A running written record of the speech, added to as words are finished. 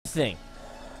thing.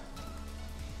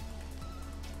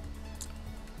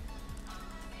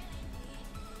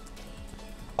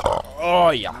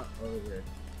 Oh yeah.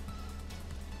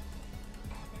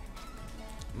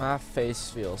 My face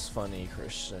feels funny,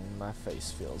 Christian. My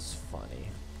face feels funny.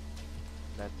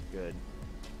 That's good.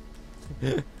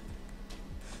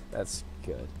 That's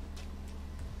good.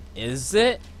 Is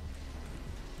it?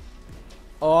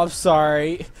 Oh, I'm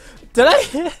sorry. Did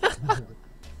I?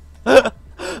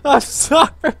 I'm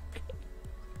sorry.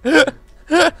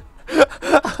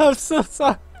 I'm so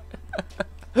sorry.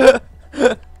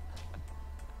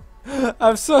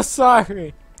 I'm so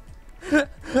sorry.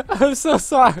 I'm so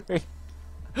sorry.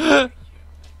 I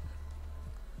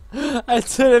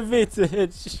didn't mean to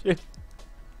hit you.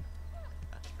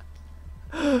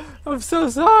 I'm so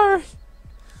sorry.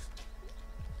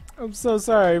 I'm so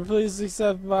sorry. Please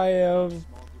accept my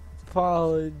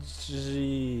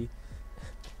apology.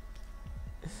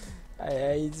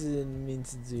 I didn't mean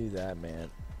to do that, man.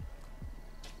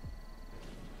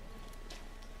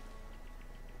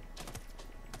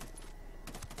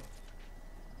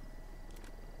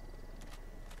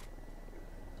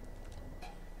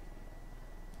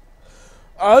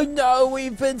 Oh no,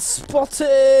 we've been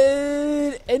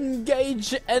spotted!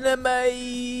 Engage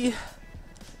enemy!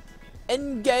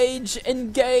 Engage,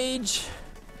 engage!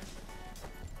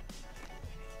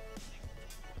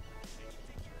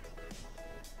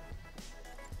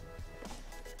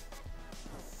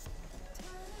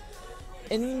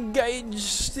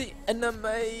 Engage the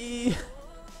enemy!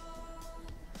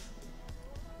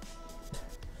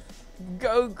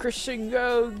 Go, Christian,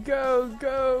 go, go,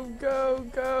 go, go,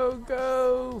 go,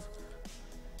 go!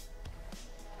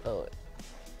 Oh.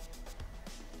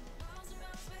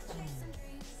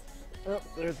 Oh,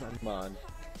 there's my mod.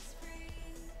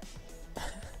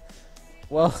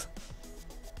 Well,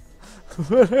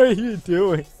 what are you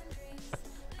doing?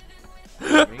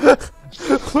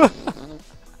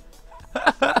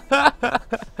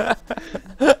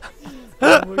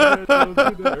 Oh my god, don't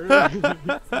do that earlier.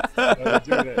 Don't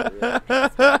do that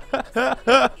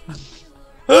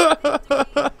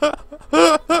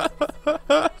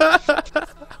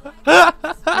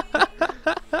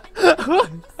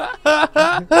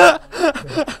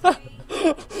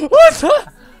What the?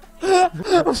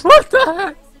 What the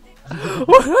heck?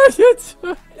 What are you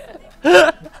doing?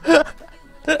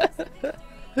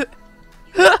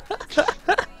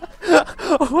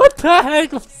 What the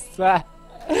heck was that?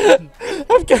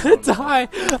 I'm gonna die.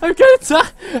 I'm gonna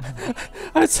die.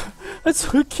 It's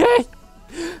okay.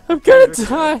 I'm gonna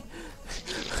die.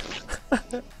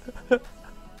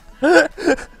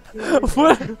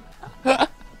 What?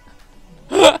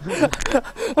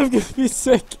 I'm gonna be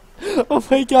sick. Oh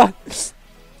my god.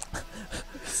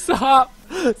 Stop.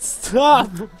 Stop.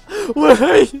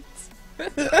 Wait.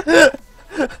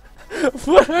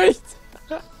 Wait.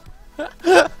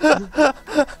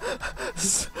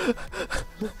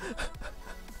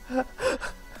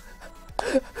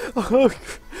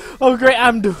 Oh great,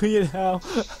 I'm doing it now.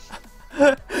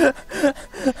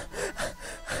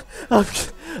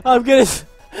 I'm gonna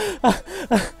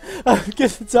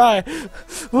die.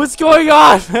 What's going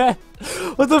on, man?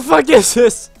 What the fuck is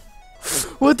this?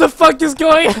 What the fuck is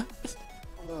going on?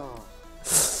 Oh.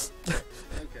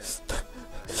 Okay.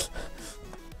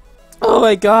 Oh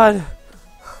my god.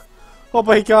 Oh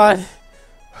my god.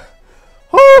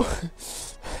 Oh.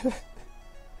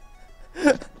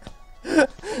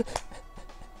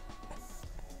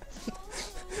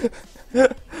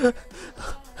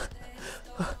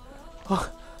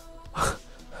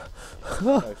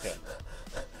 Okay.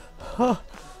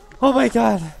 Oh my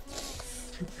god.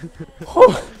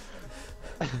 Oh.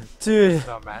 Dude.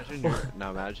 Now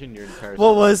imagine your entire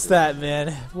What was squad that,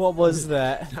 man? What was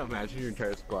that? doing- Now imagine your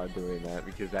entire squad doing that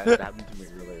because that happened to me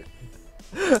earlier.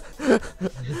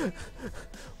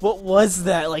 What was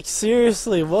that? Like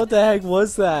seriously, what the heck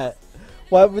was that?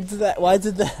 Why did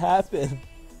that happen?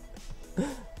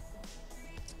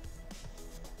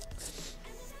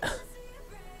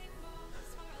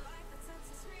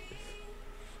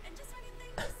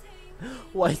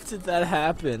 Why did that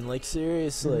happen? Like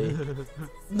seriously.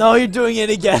 No, you're doing it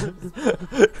again.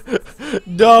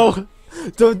 No.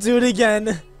 Don't do it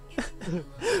again.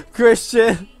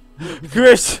 Christian.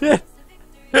 Christian.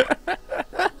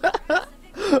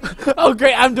 Oh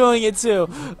great, I'm doing it too.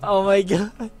 Oh my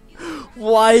god.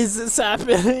 Why is this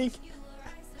happening?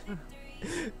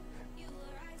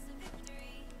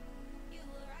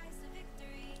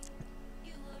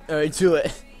 Alright, do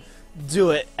it.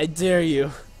 Do it. I dare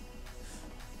you.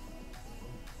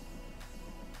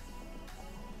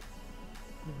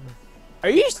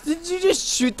 Did you just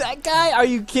shoot that guy? Are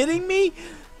you kidding me?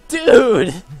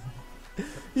 Dude!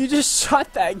 You just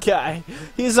shot that guy.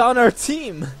 He's on our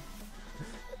team.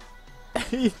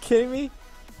 Are you kidding me?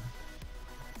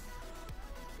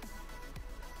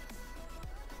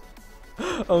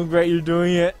 Oh great, you're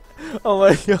doing it. Oh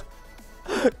my god.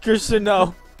 Christian,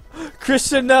 no.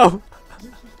 Christian, no.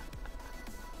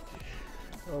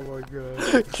 Oh my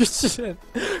god. Christian.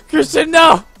 Christian,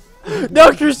 no.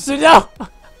 No, Christian, no.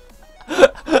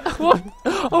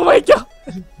 Oh my god.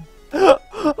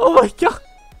 Oh my god.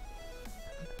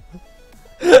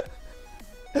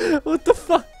 What the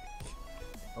fuck?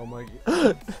 Oh my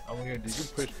god. Oh my god, did you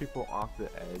push people off the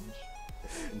edge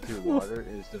into the water? It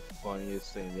is the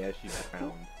funniest thing. They actually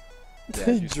drowned.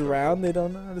 They drown? They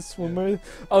don't know how to swim? Yeah.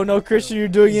 Oh no, Christian, you're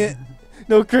doing it.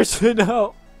 No, Christian,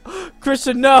 no.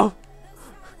 Christian, no.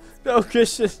 No,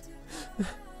 Christian.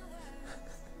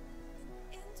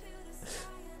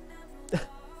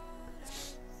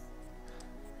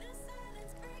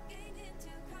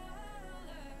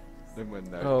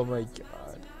 Oh my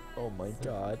god. Oh my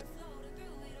god.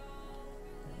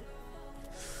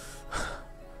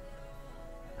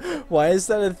 Why is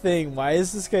that a thing? Why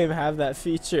does this game have that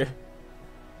feature?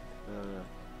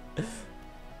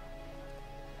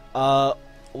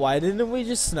 Why didn't we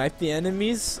just snipe the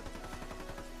enemies?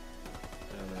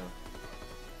 I don't know.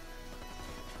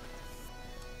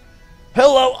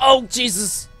 Hello! Oh,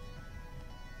 Jesus!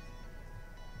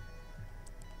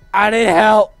 I need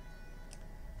help!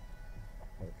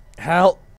 Help!